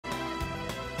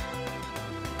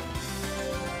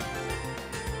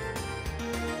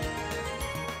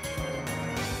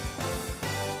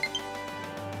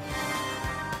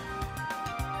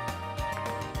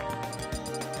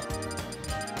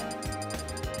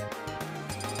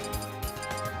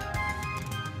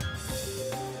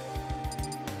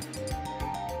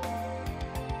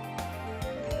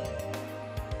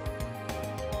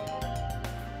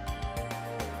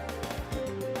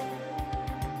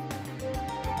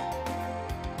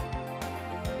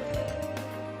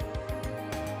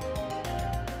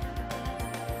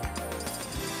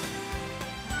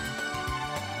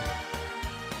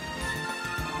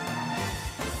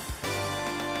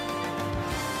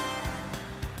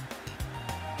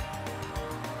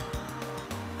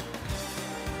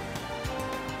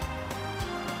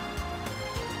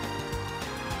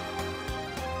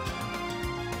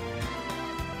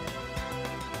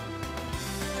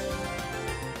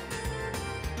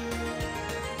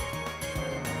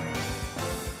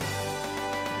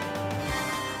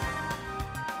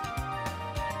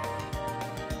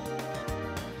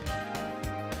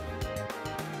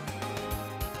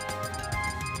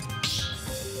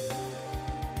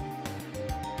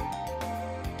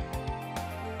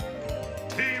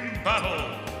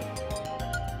battle.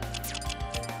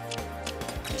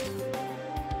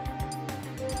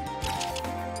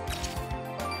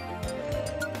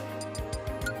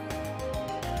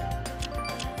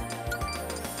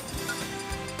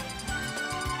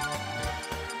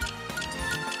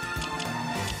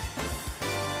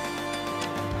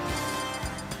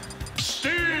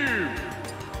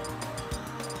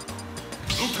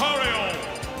 Lucario,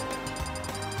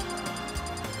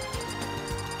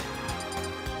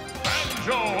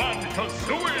 Banjo and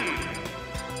Kazooie,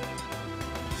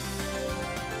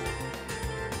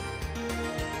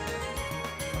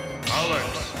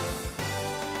 Alex,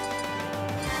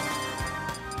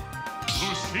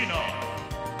 Lucina,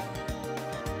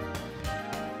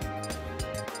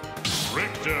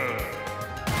 Richter,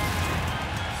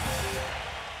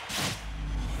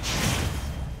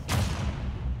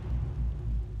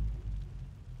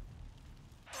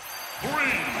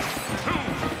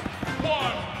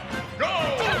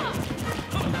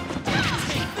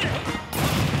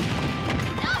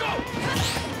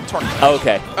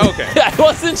 Okay. Okay. I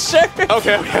wasn't sure.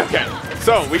 Okay.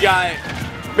 So we got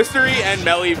Mystery and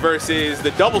Meli versus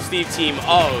the Double Steve team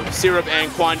of Syrup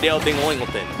and Quandale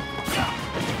Dinglelingleton.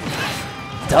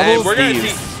 Double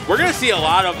We're gonna see a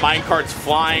lot of minecarts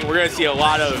flying. We're gonna see a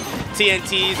lot of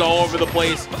TNTs all over the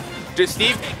place. Just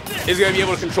Steve is gonna be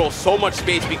able to control so much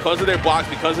space because of their blocks,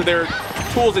 because of their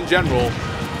tools in general.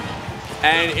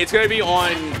 And it's gonna be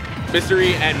on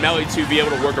Mystery and Meli to be able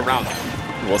to work around them.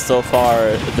 Well, so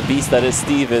far, the beast that is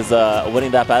Steve is winning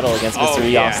that battle against Mr.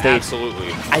 E off stage.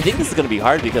 Absolutely. I think this is going to be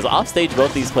hard because off stage,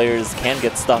 both these players can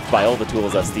get stuffed by all the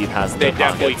tools that Steve has in their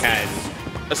pockets. They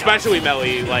definitely can. Especially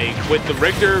Meli. Like, with the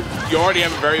Richter, you already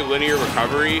have a very linear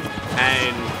recovery,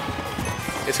 and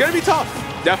it's going to be tough,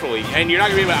 definitely. And you're not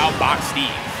going to be able to outbox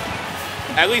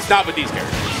Steve. At least not with these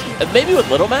characters. Maybe with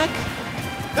Little Mac?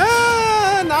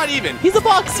 Not even. He's a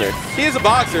boxer. He is a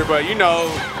boxer, but you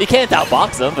know. You can't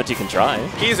outbox him, but you can try.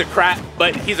 He's a crafter.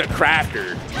 He's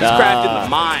crafting the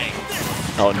mind.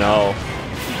 Oh no.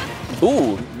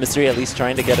 Ooh, Mystery at least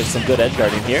trying to get some good edge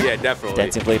guarding here. Yeah, definitely.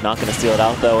 Dancing Blade not going to steal it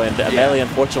out though, and Meli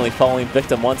unfortunately falling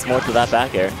victim once more to that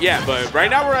back air. Yeah, but right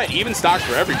now we're at even stocks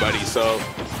for everybody, so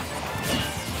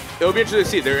it'll be interesting to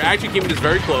see. They're actually keeping this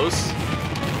very close.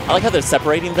 I like how they're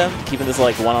separating them, keeping this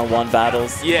like one-on-one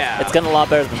battles. Yeah. It's getting a lot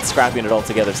better than scrapping it all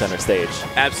together center stage.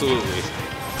 Absolutely.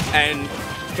 And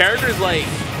characters like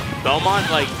Belmont,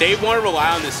 like, they want to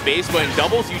rely on this space, but in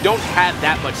doubles, you don't have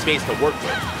that much space to work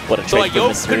with. What a trait so, like, you'll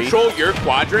Mystery. control your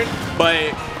quadrant,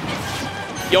 but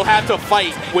you'll have to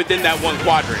fight within that one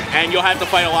quadrant, and you'll have to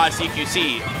fight a lot of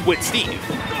CQC with Steve.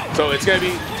 So it's going to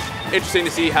be interesting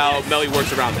to see how Meli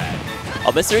works around that.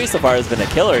 Oh, Mystery so far has been a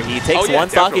killer. He takes one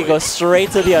stock, he definitely. goes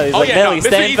straight to the other. He's like, Meli,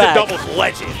 stand back. Mystery's a doubles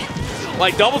legend.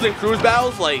 Like, doubles and cruise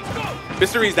battles, like,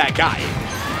 Mystery's that guy.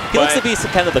 He looks to be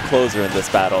kind of the closer in this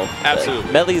battle. Absolutely.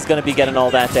 Meli's going to be getting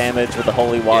all that damage with the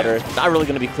holy water. Yeah. Not really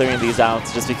going to be clearing these out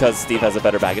just because Steve has a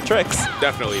better bag of tricks.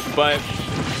 Definitely. But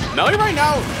Meli right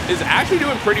now is actually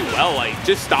doing pretty well. Like,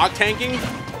 just stock tanking.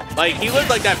 Like, he lived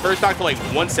like that first stock to like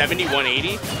 170,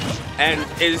 180, and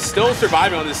is still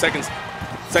surviving on this second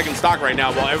stock right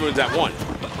now while everyone's at 1.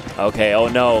 Okay, oh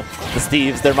no. The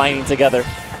Steves, they're mining together.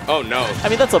 Oh no. I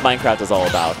mean, that's what Minecraft is all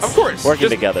about. Of course. Working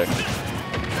together.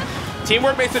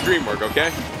 Teamwork makes the dream work,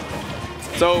 okay?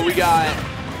 So we got...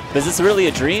 Is this really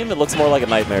a dream? It looks more like a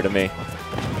nightmare to me.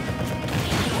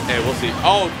 Hey, we'll see.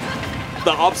 Oh,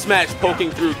 the up smash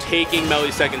poking through, taking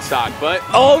Meli's second stock, but...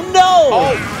 Oh no!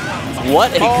 Oh.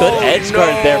 What a good edge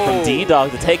guard there from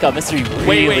D-Dog to take out Mystery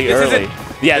really early.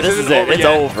 Yeah, this is it. It's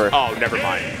over. Oh, never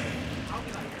mind.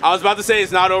 I was about to say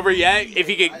it's not over yet. If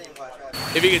he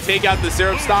could take out the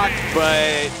syrup stock,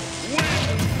 but...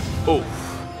 Oh.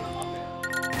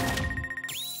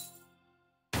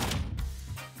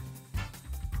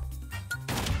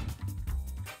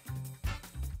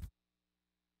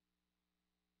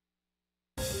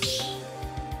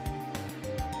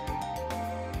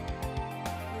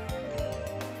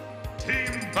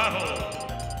 Team battle.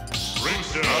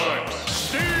 Ringside Alex,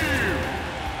 Steve.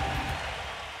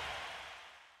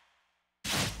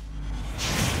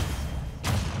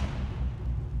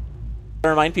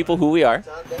 Remind people who we are.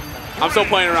 I'm still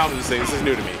playing around with this thing. This is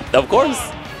new to me. Of course.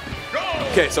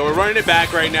 Okay, so we're running it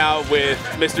back right now with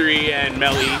Mystery and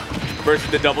Meli versus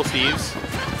the Double Steves.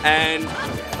 And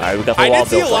all right, we got the I wall did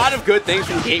see a built lot of good things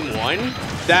from game 1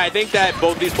 that I think that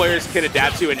both these players can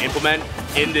adapt to and implement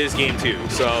in this game too.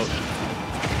 So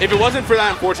if it wasn't for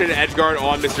that unfortunate edge guard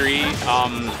on Mystery,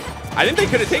 I think they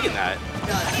could have taken that.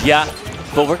 Yeah,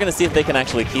 but we're going to see if they can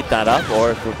actually keep that up,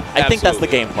 or if I think that's the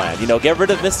game plan. You know, get rid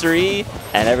of Mystery,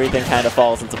 and everything kind of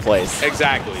falls into place.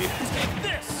 Exactly.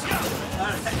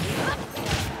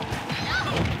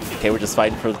 Okay, we're just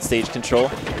fighting for the stage control.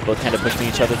 Both kind of pushing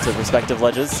each other to respective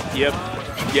ledges. Yep.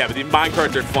 Yeah, but the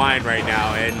minecarts are flying right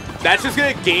now, and that's just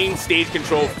going to gain stage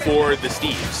control for the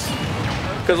Steves.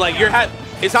 Because, like,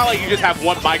 it's not like you just have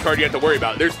one minecart you have to worry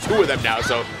about. There's 2 of them now,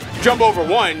 so jump over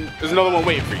one, there's another one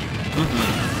waiting for you.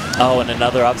 Oh, and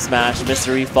another up smash.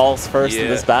 Mystery falls first in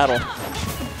this battle.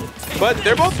 But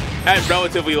they're both at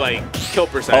relatively, like, kill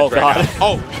percentage right now.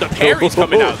 Oh, the parry's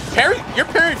coming out. You're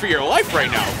parrying for your life right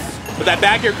now. But that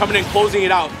back air coming in, closing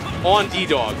it out on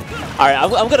D-Dog. All right, I'm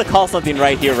going to call something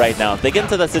right here, right now. If they get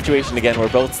into that situation again where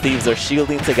both Steves are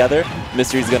shielding together,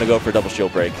 Mystery's going to go for double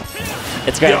shield break.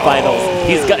 It's grand finals.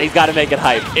 He's got to make it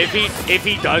hype. If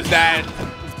he does that,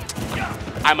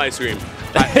 I might scream.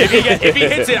 If he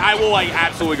hits it, I will like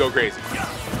absolutely go crazy.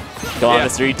 Go on,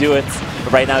 Mystery, do it.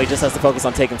 But right now, he just has to focus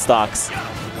on taking stocks.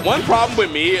 One problem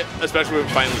with me, especially with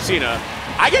fighting Lucina,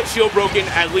 I get shield broken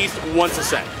at least once a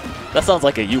set. That sounds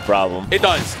like a you problem. It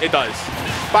does. It does.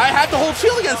 But I have to hold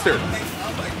shield against her.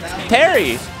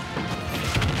 Parry.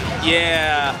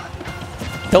 Yeah.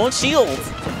 Don't shield.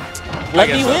 Let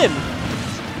me win.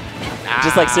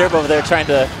 Just like Syrup over there trying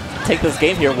to take this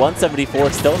game here. 174,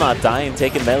 still not dying,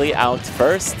 taking Meli out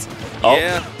first. Oh,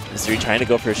 yeah. Mystery trying to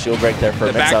go for a shield break there for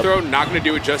a mix-up. The back throw, not going to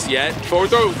do it just yet. Forward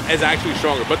throw is actually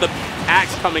stronger, but the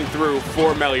axe coming through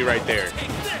for Meli right there.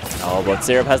 Oh, but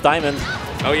Syrup has Diamond.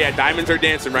 Oh yeah, Diamonds are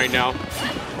dancing right now.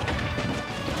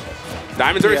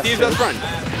 Diamonds are Steve's best friend.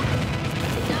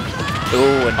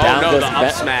 Ooh, and down goes the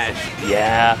up smash.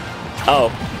 Yeah.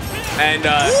 Oh. And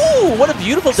ooh, what a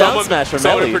beautiful down smash from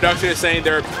Meli. Someone in production is saying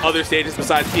there are other stages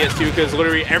besides PS2 because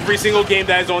literally every single game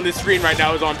that is on this screen right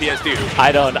now is on PS2.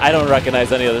 I don't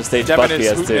recognize any other stage Devin but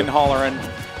is PS2. hooting and hollering.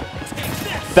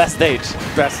 Best stage.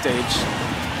 Best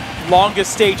stage.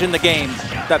 Longest stage in the game.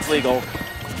 That's legal.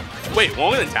 Wait,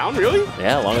 longer than town, really?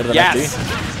 Yeah, longer than yes.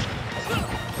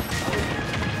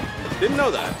 Didn't know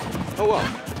that. Oh well,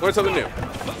 learned something new.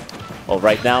 Well,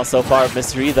 right now, so far,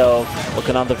 Mystery, though,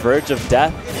 looking on the verge of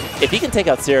death. If he can take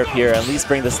out Syrup here, at least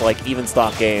bring this, like, even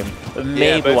stock game,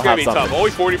 maybe we'll have something. Tough.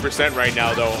 Only 40% right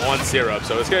now, though, on Syrup,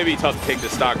 so it's going to be tough to take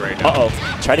this stock right now.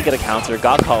 Uh-oh. Try to get a counter.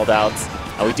 Got called out.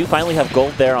 We do finally have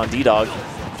gold there on D-Dog. All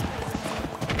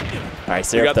right,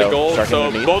 Syrup, we got the gold,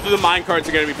 so both of the minecarts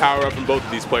are going to be power up from both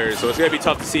of these players, so it's going to be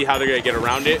tough to see how they're going to get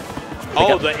around it.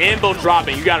 Oh, the anvil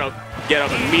dropping. You got to get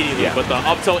up immediately, but the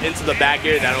up tilt into the back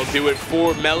air, that'll do it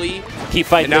for Meli. Keep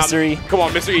fighting, Mystery. Come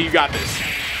on, Mystery, you got this.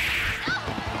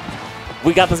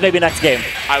 We got this maybe next game.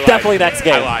 Definitely next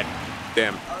game. I lied.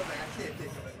 Damn.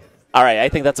 All right, I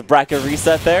think that's a bracket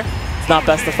reset there. It's not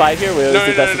best of 5 here. We always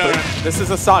do best of 3. This is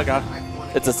a saga.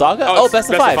 It's a saga? Oh, best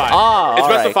of 5. Ah, it's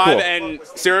best of 5, cool. and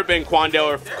Syrup and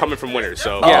Quandale are coming from winners.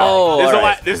 So yeah,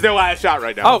 oh, this is their last shot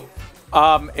right now.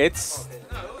 Oh, it's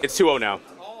 2-0 now,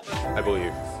 I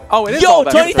believe. Oh, it is. Yo,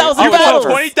 20,000 battles.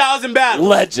 20,000 battles.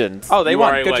 Legend. Oh, they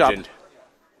won. Good legend.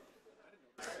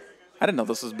 job. I didn't know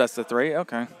this was best of 3.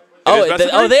 Okay.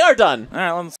 Oh, they are done. All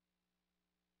right, let's